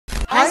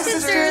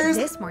sisters!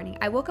 This morning,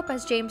 I woke up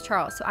as James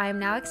Charles, so I am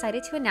now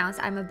excited to announce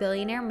I'm a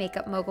billionaire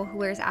makeup mogul who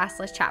wears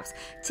assless chaps.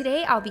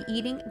 Today, I'll be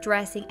eating,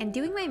 dressing, and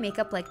doing my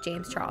makeup like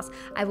James Charles.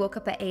 I woke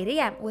up at 8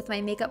 a.m. with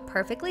my makeup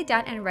perfectly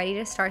done and ready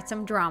to start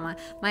some drama.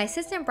 My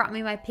assistant brought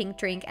me my pink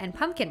drink and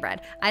pumpkin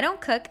bread. I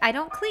don't cook, I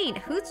don't clean.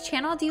 Whose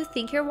channel do you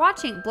think you're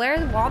watching?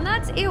 Blair's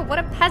Walnuts? Ew, what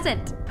a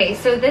peasant. Okay,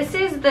 so this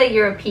is the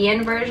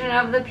European version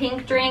of the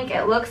pink drink.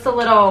 It looks a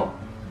little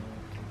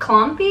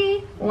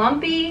clumpy,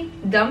 lumpy,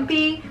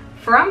 dumpy,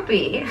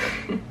 frumpy.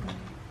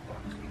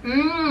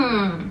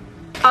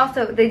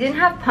 Also, they didn't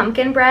have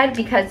pumpkin bread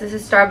because this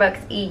is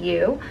Starbucks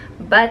EU,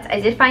 but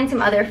I did find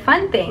some other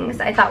fun things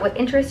I thought would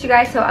interest you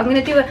guys, so I'm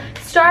gonna do a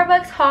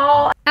Starbucks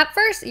haul. At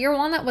first, your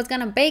walnut was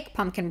gonna bake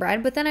pumpkin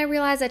bread, but then I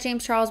realized that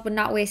James Charles would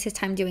not waste his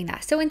time doing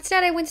that. So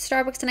instead, I went to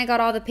Starbucks and I got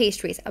all the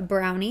pastries: a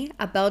brownie,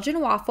 a Belgian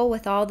waffle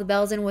with all the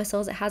bells and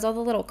whistles, it has all the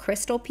little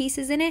crystal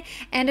pieces in it,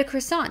 and a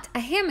croissant, a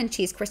ham and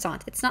cheese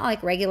croissant. It's not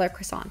like regular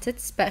croissants,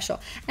 it's special.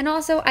 And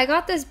also, I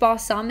got this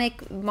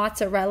balsamic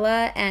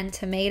mozzarella and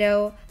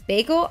tomato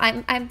bagel.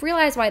 I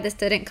realized why this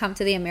didn't come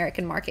to the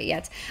American market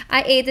yet.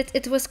 I ate it,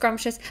 it was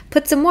scrumptious.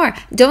 Put some more.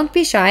 Don't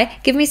be shy.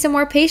 Give me some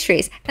more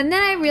pastries. And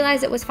then I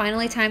realized it was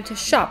finally time to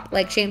shop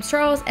like James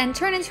Charles and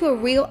turn into a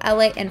real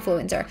LA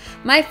influencer.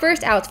 My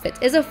first outfit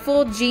is a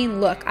full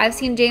jean look. I've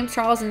seen James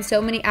Charles in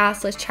so many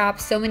assless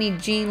chaps, so many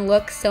jean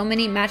looks, so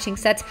many matching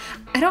sets.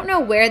 I don't know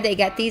where they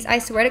get these. I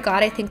swear to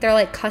God, I think they're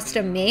like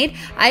custom made.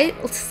 I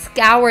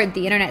scoured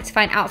the internet to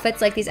find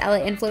outfits like these LA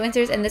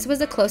influencers, and this was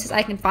the closest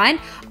I can find.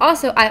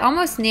 Also, I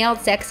almost nailed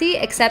sexy,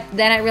 except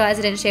then I realized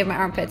I didn't shave my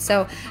armpits,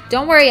 so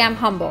don't worry, I'm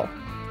humble.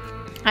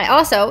 I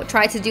also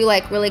tried to do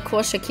like really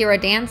cool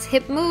Shakira dance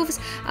hip moves,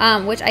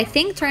 which I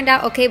think turned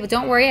out okay, but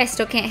don't worry, I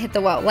still can't hit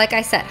the whoa. Like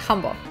I said,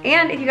 humble.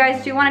 And if you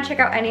guys do want to check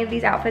out any of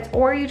these outfits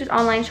or you just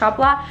online shop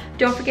a lot,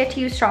 don't forget to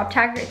use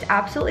ShopTagger. It's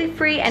absolutely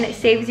free and it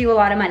saves you a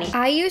lot of money.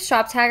 I use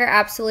ShopTagger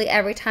absolutely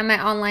every time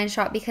I online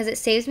shop because it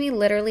saves me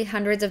literally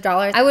hundreds of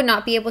dollars. I would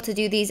not be able to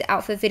do these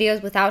outfit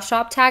videos without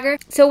ShopTagger.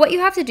 So what you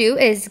have to do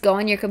is go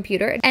on your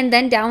computer and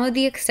then download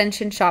the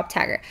extension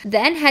ShopTagger.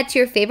 Then head to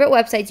your favorite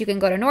websites. You can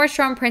go to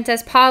Nordstrom,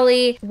 Princess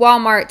Polly,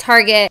 Walmart,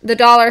 Target, the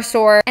dollar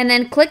store, and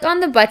then click on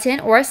the button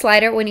or a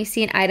slider when you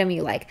see an item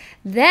you like.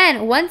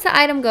 Then once the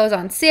item goes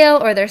on sale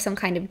or there's some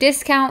kind of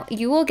discount,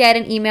 you will get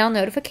an email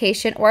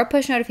notification or a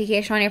push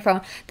notification on your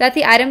phone that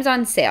the item's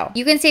on sale.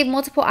 You can save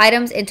multiple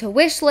items into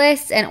wish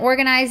lists and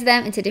organize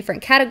them into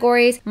different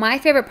categories. My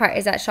favorite part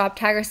is that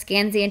ShopTagger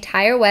scans the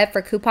entire web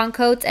for coupon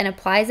codes and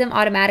applies them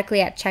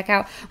automatically at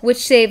checkout, which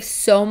saves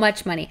so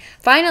much money.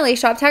 Finally,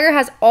 ShopTagger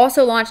has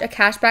also launched a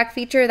cashback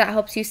feature that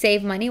helps you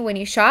save money when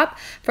you shop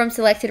from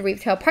selected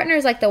retail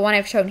partners like the one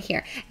I've shown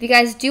here. If you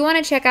guys do want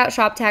to check out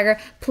ShopTagger,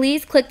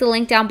 please click the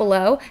link down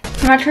below.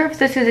 I'm not sure if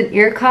this is an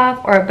ear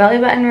cuff or a belly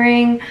button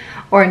ring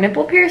or a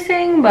nipple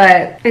piercing,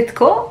 but it's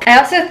cool. I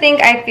also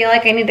think I feel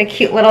like I need a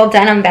cute little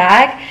denim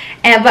bag,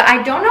 but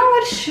I don't know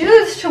what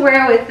shoes to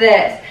wear with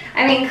this.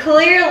 I mean,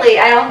 clearly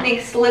I don't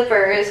think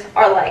slippers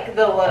are like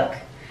the look.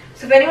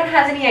 So if anyone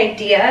has any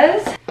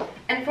ideas,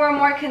 and for a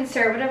more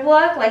conservative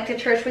look, like to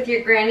church with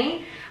your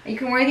granny, you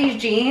can wear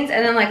these jeans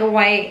and then like a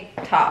white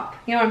top.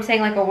 You know what I'm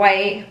saying? Like a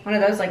white, one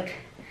of those like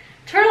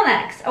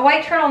turtlenecks, a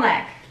white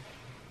turtleneck.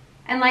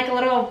 And like a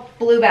little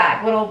blue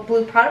bag, little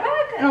blue Prada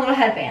bag and a little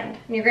headband.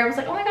 And your grandma's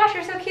like, oh my gosh,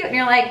 you're so cute. And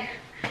you're like,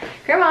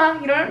 Grandma,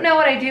 you don't know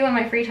what I do in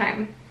my free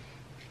time.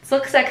 Let's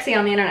look sexy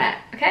on the internet,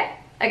 okay?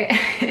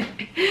 Okay.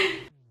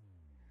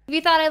 If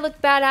you thought I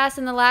looked badass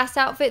in the last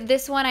outfit,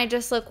 this one I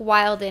just look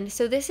wild in.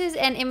 So this is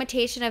an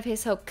imitation of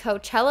his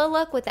Coachella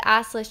look with the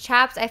assless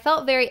chaps. I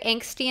felt very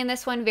angsty in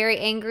this one, very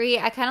angry.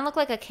 I kind of look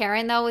like a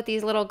Karen though with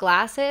these little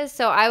glasses.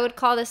 So I would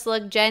call this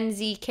look Gen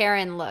Z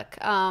Karen look.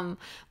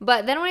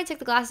 But then when I took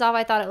the glasses off,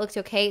 I thought it looked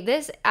okay.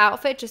 This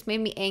outfit just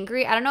made me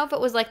angry. I don't know if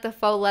it was like the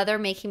faux leather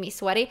making me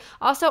sweaty.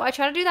 Also, I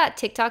try to do that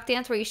TikTok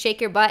dance where you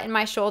shake your butt and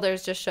my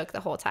shoulders just shook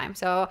the whole time.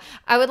 So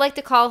I would like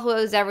to call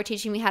whoever's ever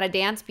teaching me how to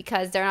dance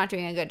because they're not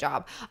doing a good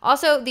job.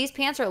 Also, these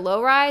pants are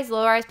low-rise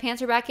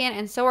pants are back in,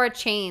 and so are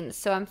chains.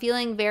 So I'm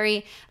feeling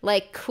very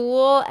like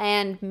cool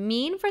and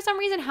mean for some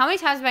reason. How many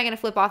times am I going to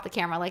flip off the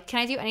camera? Like, can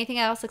I do anything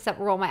else except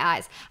roll my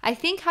eyes? I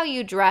think how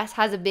you dress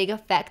has a big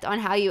effect on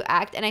how you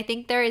act, and I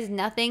think there is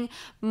nothing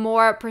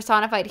more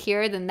personified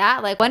here than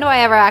that. Like, when do I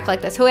ever act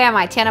like this? Who am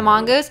I, Tana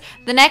Mongoose?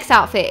 The next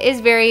outfit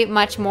is very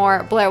much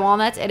more Blair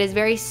Walnuts. It is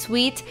very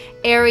sweet,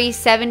 airy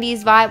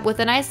 70s vibe with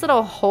a nice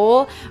little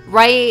hole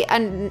right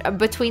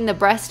between the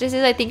breasts.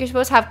 I think you're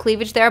supposed to have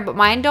cleavage there, but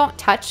mine don't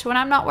touch when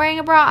I'm not wearing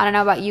a bra. I don't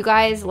know about you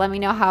guys. Let me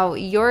know how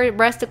your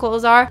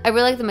breasticles are. I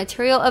really like the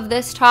material of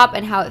this top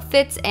and how it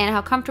fits and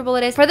how comfortable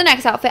it is. For the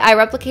next outfit, I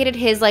replicated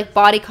his like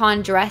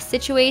bodycon dress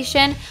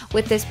situation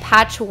with this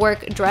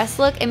patchwork dress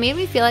look. It made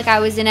me feel like I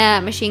was in a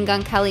Machine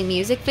Gun Kelly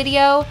music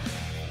video.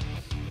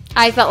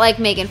 I felt like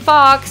Megan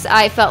Fox.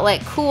 I felt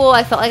like cool.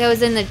 I felt like I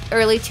was in the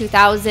early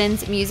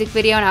 2000s music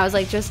video and I was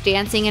like just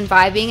dancing and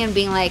vibing and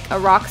being like a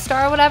rock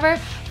star or whatever.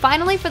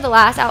 Finally, for the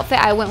last outfit,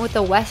 I went with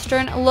the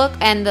Western look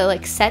and the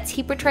like sets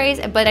he portrays,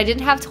 but I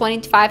didn't have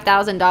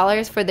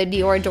 $25,000 for the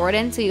Dior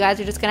Jordan, so you guys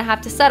are just gonna have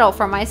to settle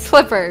for my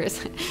slippers.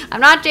 I'm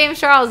not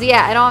James Charles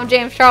yet. I don't have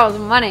James Charles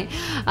money.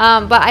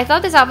 But I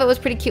thought this outfit was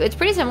pretty cute. It's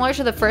pretty similar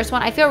to the first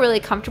one. I feel really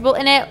comfortable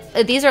in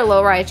it. These are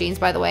low-rise jeans,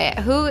 by the way.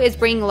 Who is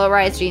bringing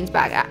low-rise jeans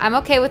back? I'm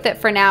okay with it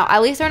for now.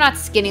 At least they're not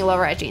skinny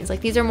low-rise jeans.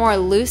 Like, these are more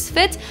loose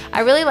fit.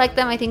 I really like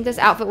them. I think this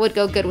outfit would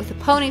go good with a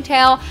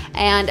ponytail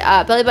and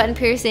belly button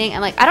piercing,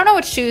 and like, I don't know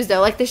what shoes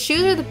though. Like, the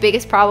shoes are the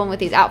biggest problem with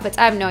these outfits.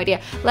 I have no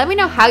idea. Let me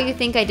know how you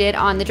think I did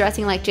on the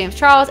dressing like James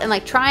Charles and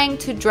like trying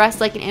to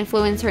dress like an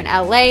influencer in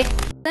LA.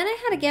 Then I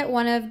had to get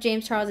one of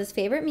James Charles's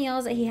favorite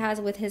meals that he has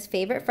with his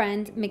favorite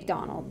friend,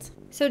 McDonald's.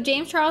 So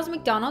James Charles'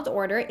 McDonald's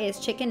order is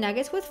chicken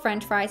nuggets with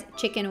french fries,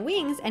 chicken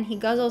wings, and he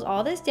guzzles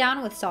all this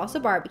down with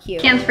salsa barbecue.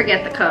 Can't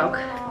forget the Coke.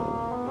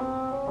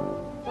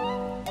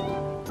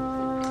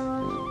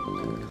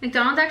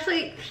 McDonald's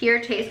actually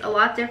here tastes a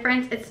lot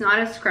different. It's not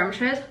as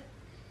scrumptious.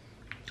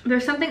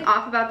 There's something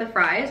off about the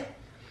fries.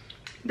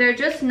 They're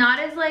just not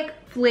as like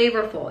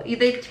flavorful.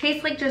 They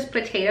taste like just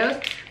potatoes.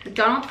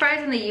 McDonald's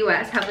fries in the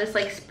US have this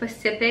like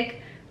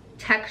specific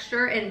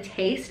texture and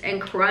taste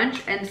and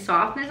crunch and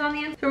softness on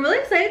the end. So I'm really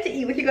excited to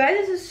eat with you guys.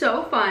 This is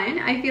so fun.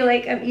 I feel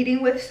like I'm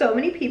eating with so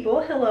many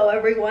people. Hello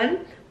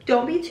everyone.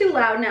 Don't be too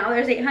loud now.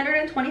 There's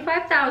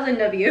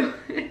 825,000 of you.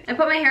 I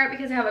put my hair up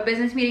because I have a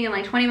business meeting in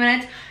like 20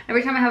 minutes.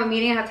 Every time I have a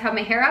meeting, I have to have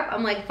my hair up.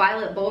 I'm like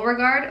Violet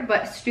Beauregard,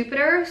 but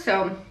stupider.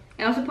 So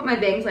I also put my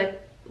bangs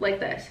like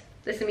this.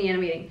 This is me in a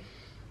meeting.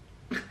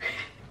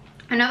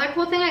 Another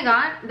cool thing I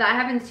got that I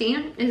haven't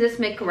seen is this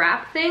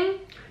McWrap thing.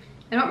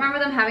 I don't remember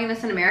them having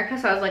this in America,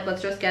 so I was like,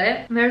 let's just get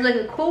it. And there's like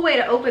a cool way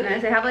to open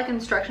this. They have like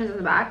instructions in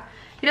the back.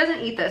 He doesn't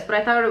eat this, but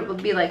I thought it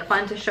would be like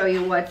fun to show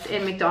you what's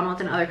in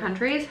McDonald's in other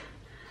countries.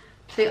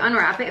 So you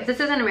unwrap it. If this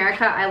is in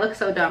America, I look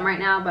so dumb right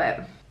now,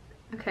 but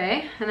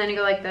okay. And then you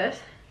go like this.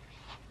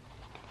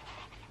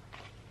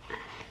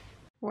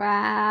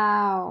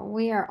 Wow,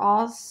 we are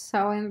all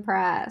so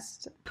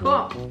impressed.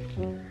 Cool.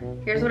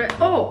 Here's what it,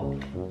 oh.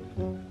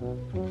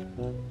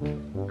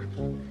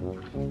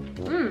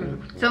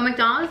 So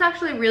McDonald's is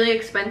actually really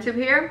expensive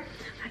here.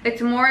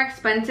 It's more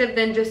expensive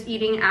than just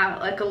eating at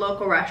like a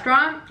local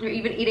restaurant or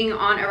even eating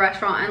on a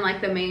restaurant on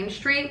like the main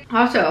street.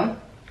 Also,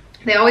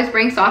 they always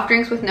bring soft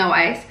drinks with no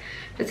ice.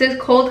 It says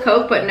cold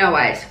Coke, but no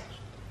ice.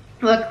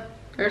 Look,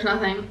 there's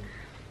nothing.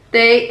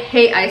 They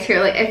hate ice here.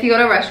 Like if you go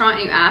to a restaurant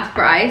and you ask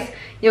for ice,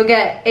 you'll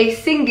get a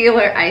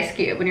singular ice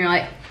cube and you're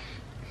like,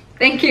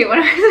 thank you, what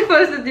am I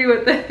supposed to do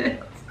with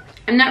this?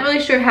 I'm not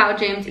really sure how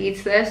James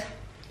eats this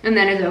and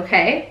then is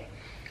okay.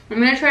 I'm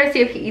gonna try to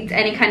see if he eats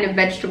any kind of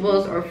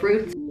vegetables or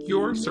fruits.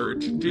 Your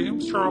search,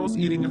 James Charles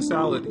eating a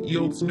salad,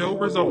 yields no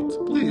results.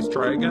 Please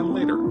try again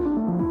later.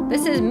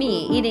 This is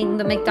me eating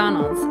the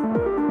McDonald's.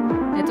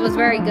 It was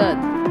very good.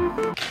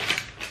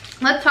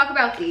 Let's talk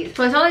about these.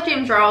 So I saw that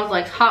James Charles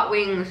likes hot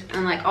wings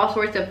and like all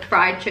sorts of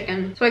fried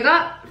chicken. So I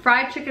got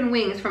fried chicken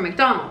wings from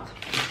McDonald's.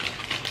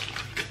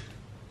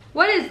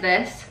 What is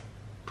this?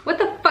 What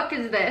the fuck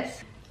is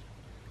this?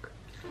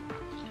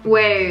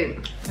 Wait.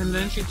 And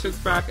then she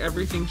took back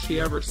everything she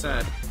ever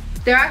said.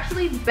 They're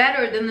actually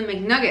better than the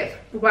McNuggets.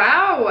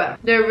 Wow.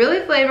 They're really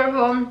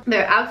flavorful.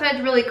 Their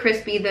outside's really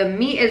crispy. The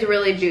meat is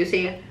really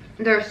juicy.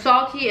 They're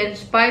salty and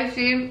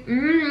spicy.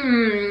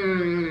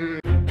 Mmm.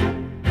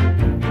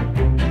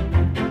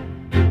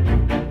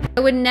 I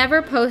would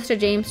never post a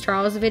James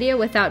Charles video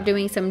without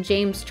doing some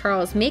James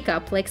Charles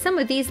makeup, like some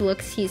of these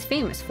looks he's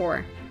famous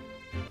for.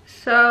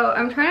 So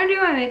I'm trying to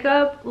do my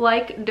makeup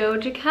like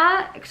Doja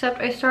Cat, except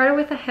I started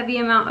with a heavy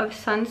amount of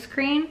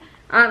sunscreen.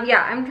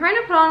 Yeah, I'm trying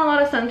to put on a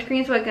lot of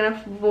sunscreen so I can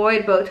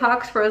avoid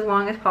Botox for as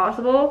long as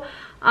possible,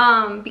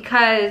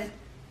 because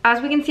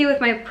as we can see with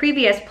my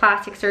previous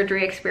plastic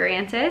surgery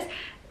experiences,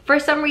 for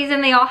some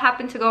reason they all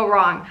happen to go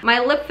wrong. My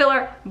lip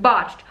filler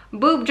botched,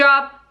 boob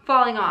job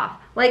falling off.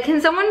 Like,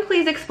 can someone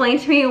please explain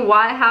to me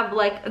why I have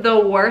like the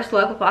worst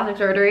look with plastic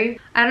surgery?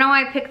 I don't know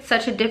why I picked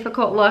such a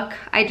difficult look.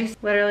 I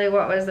just literally,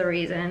 what was the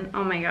reason?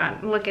 Oh my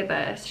god, look at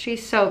this.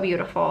 She's so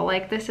beautiful.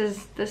 Like, this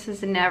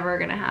is never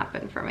gonna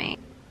happen for me.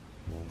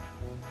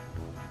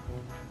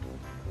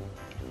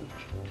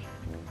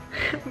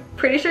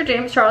 Pretty sure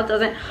James Charles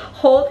doesn't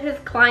hold his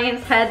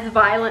clients' heads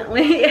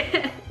violently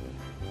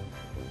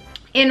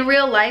in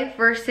real life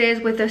versus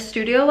with the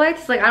studio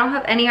lights. Like, I don't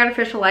have any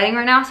artificial lighting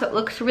right now, so it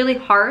looks really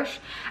harsh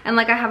and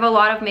like I have a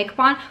lot of makeup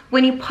on.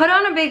 When you put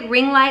on a big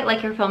ring light,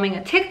 like you're filming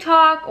a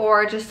TikTok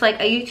or just like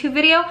a YouTube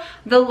video,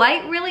 the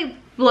light really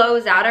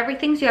blows out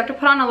everything, so you have to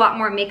put on a lot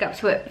more makeup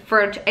to it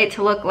for it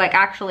to look like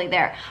actually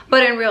there.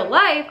 But in real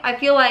life, I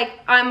feel like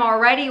I'm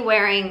already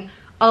wearing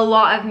a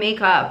lot of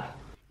makeup.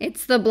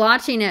 It's the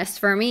blotchiness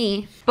for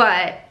me.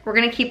 But we're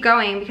gonna keep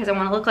going because I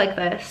wanna look like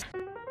this.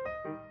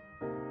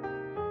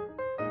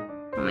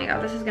 Oh my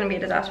god, this is gonna be a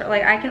disaster.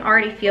 Like, I can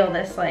already feel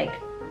this, like,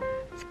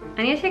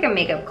 I need to take a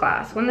makeup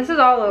class. When this is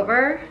all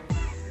over,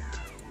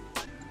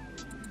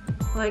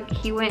 like,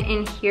 he went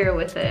in here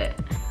with it.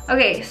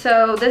 Okay,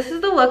 so this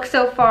is the look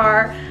so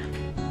far.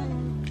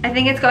 I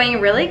think it's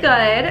going really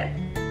good.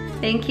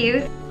 Thank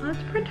you.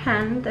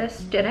 pretend this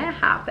didn't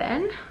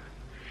happen.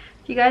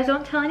 If you guys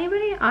don't tell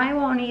anybody, I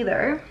won't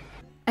either.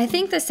 I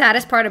think the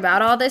saddest part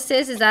about all this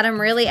is that I'm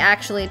really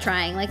actually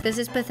trying. Like, this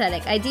is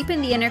pathetic. I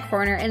deepened the inner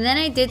corner, and then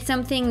I did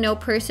something no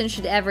person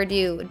should ever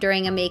do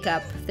during a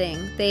makeup thing.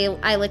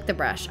 I licked the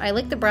brush. I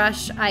licked the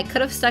brush. I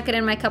could have stuck it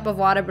in my cup of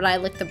water, but I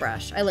licked the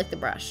brush. I licked the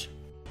brush.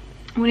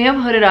 When you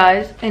have hooded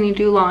eyes and you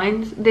do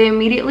lines, they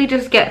immediately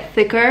just get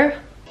thicker.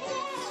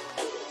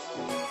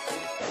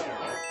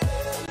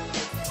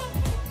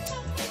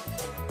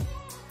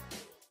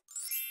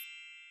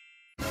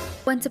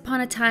 Once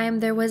upon a time,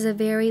 there was a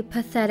very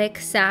pathetic,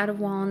 sad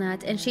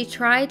Walnut, and she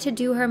tried to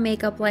do her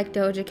makeup like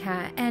Doja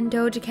Cat, and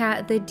Doja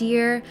Cat, the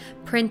dear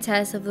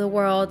princess of the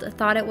world,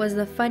 thought it was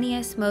the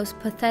funniest, most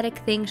pathetic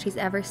thing she's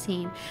ever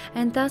seen,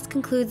 and thus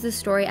concludes the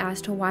story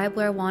as to why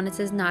Blair Walnuts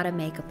is not a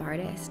makeup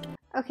artist.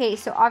 Okay,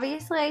 so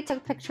obviously I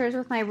took pictures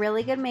with my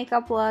really good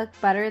makeup look,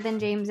 better than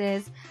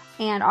James's,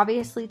 and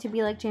obviously to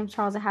be like James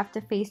Charles, I have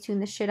to Facetune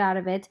the shit out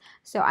of it.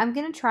 So I'm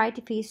going to try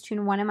to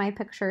Facetune one of my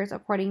pictures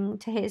according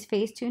to his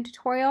Facetune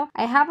tutorial.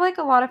 I have like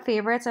a lot of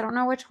favorites. I don't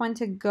know which one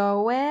to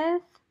go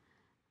with.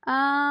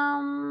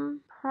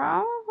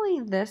 Probably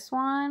this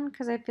one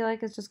because I feel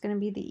like it's just going to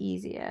be the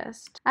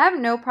easiest. I have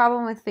no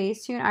problem with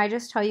Facetune. I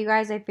just tell you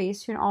guys I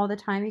Facetune all the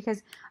time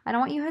because I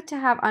don't want you to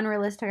have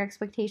unrealistic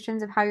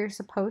expectations of how you're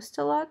supposed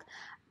to look.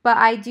 But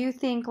I do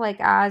think like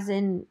as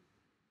an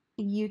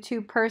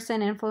YouTube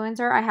person,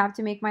 influencer, I have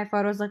to make my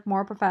photos look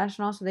more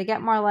professional so they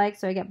get more likes,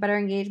 so I get better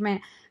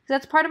engagement. Because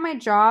that's part of my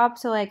job,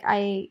 so like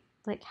I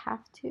like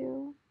have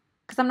to.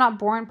 Because I'm not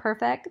born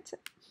perfect.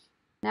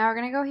 Now we're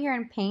going to go here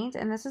and paint,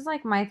 and this is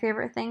like my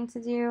favorite thing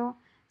to do.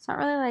 It's not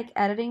really like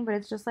editing, but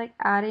it's just like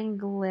adding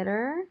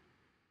glitter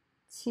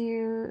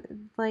to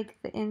like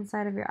the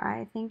inside of your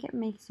eye. I think it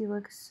makes you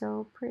look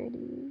so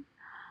pretty.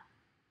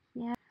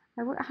 Yeah.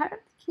 Can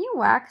you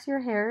wax your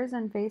hairs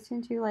and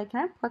Facetune too? Like,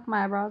 can I pluck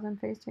my eyebrows and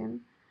Facetune?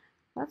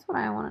 That's what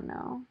I want to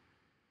know.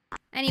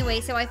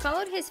 Anyway, so I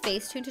followed his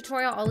Facetune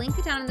tutorial. I'll link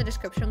it down in the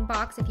description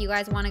box if you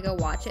guys want to go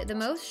watch it. The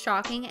most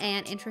shocking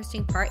and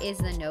interesting part is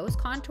the nose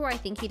contour. I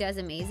think he does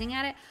amazing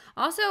at it.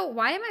 Also,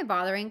 why am I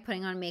bothering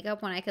putting on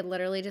makeup when I could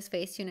literally just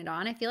Facetune it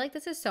on? I feel like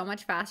this is so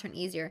much faster and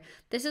easier.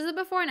 This is a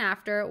before and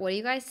after. What do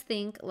you guys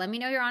think? Let me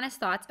know your honest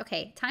thoughts.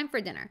 Okay, time for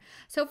dinner.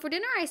 So for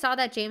dinner, I saw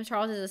that James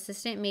Charles'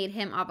 assistant made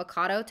him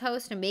avocado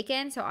toast and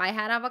bacon. So I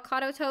had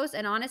avocado toast,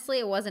 and honestly,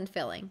 it wasn't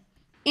filling.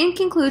 In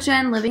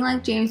conclusion, living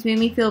like James made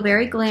me feel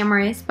very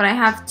glamorous, but I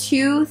have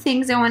two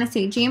things I want to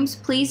say. James,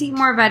 please eat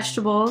more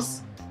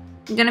vegetables.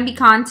 I'm going to be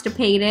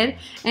constipated.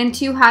 And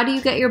two, how do you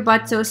get your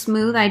butt so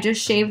smooth? I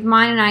just shaved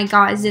mine and I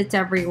got zits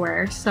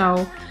everywhere.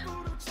 So,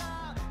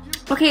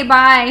 okay,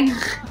 bye.